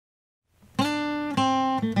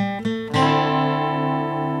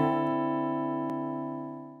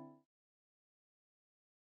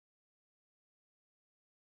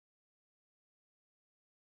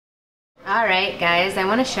Alright guys, I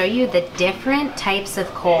want to show you the different types of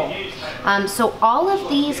coal. So all of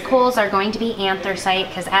these coals are going to be anthracite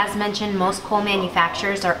because, as mentioned, most coal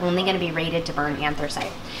manufacturers are only going to be rated to burn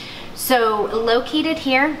anthracite. So located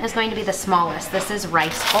here is going to be the smallest. This is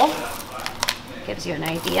rice coal. Gives you an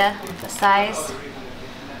idea of the size.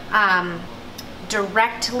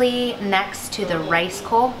 Directly next to the rice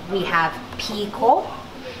coal, we have pea coal.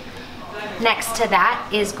 Next to that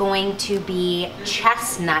is going to be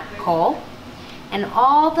chestnut coal. And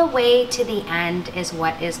all the way to the end is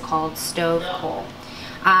what is called stove coal.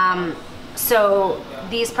 So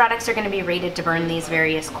these products are going to be rated to burn these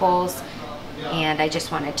various coals. And I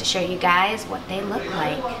just wanted to show you guys what they look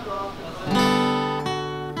like.